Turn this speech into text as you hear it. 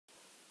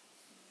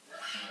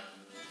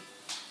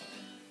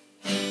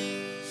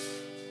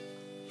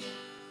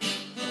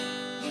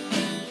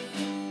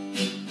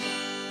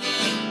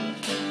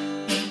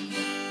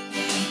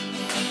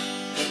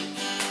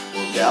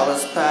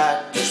Dallas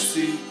packed her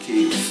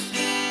suitcase,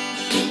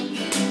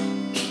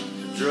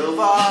 drove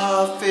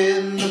off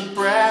in the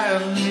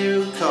brand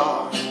new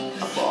car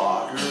I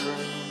bought her.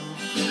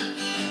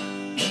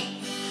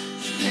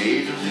 She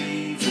made her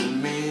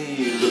leaving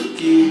me look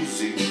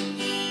easy.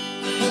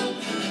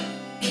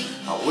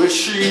 I wish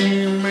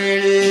she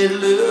made it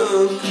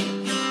look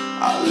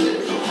a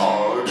little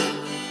harder.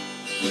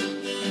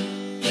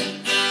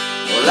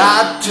 Well,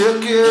 I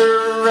took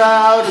her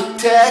out of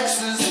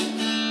Texas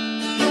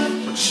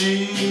when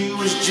she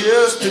was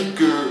just a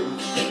girl,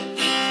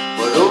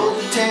 but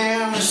old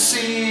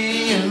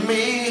Tennessee and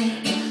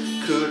me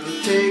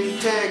couldn't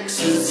take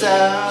Texas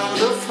out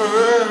of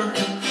her.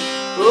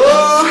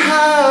 Oh,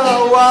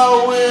 how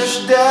I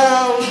wish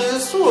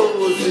Dallas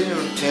was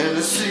in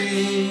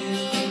Tennessee.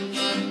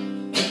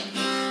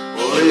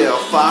 Well,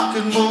 if I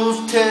could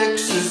move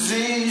Texas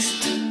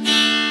east,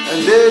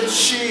 and then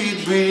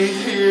she'd be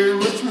here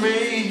with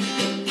me,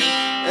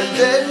 and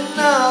then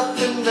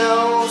nothing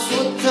else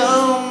would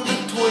come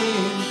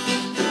between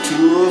the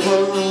two of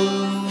us.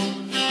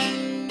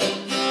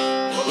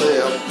 Well,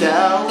 if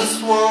Dallas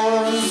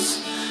was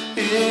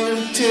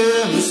in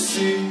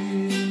Tennessee.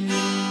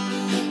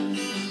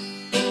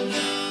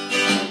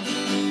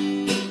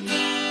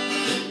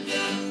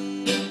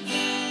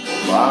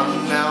 Well, by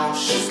now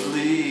she's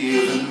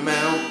leaving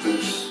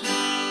Memphis.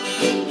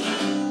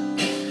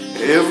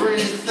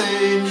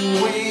 Everything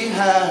we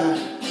had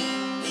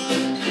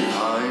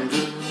behind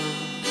her.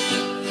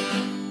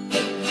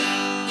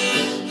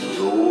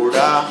 Lord, I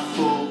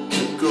hope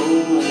to go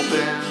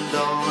bend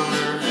on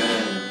her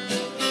hand,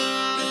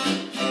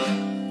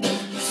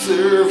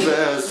 serve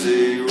as a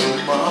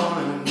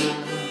reminder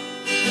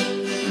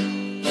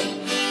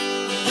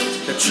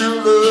that true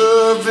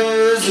love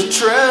is a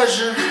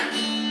treasure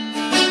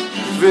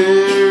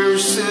very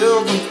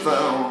seldom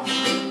found.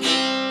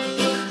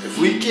 If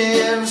we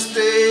can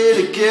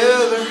stay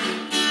together,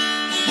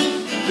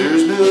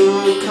 there's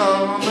no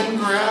common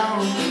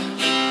ground.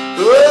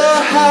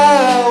 Oh,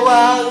 how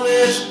I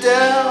wish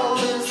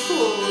Dallas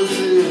was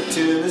in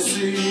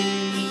Tennessee.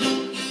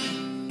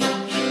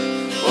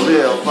 Well,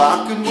 if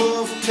I could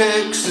move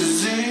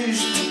Texas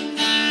east,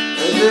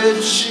 and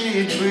then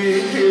she'd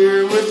be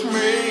here with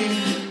me,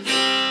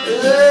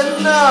 then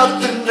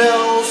nothing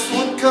else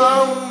would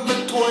come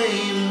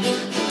between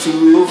the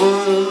two of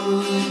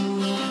us.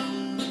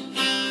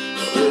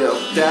 Well,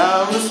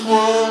 Dallas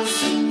was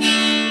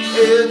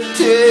in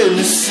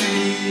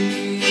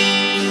Tennessee.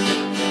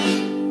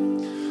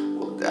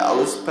 Well,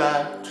 Dallas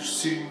packed her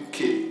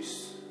suitcase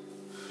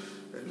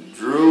and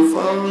drove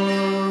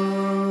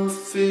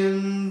off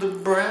in the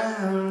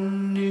brown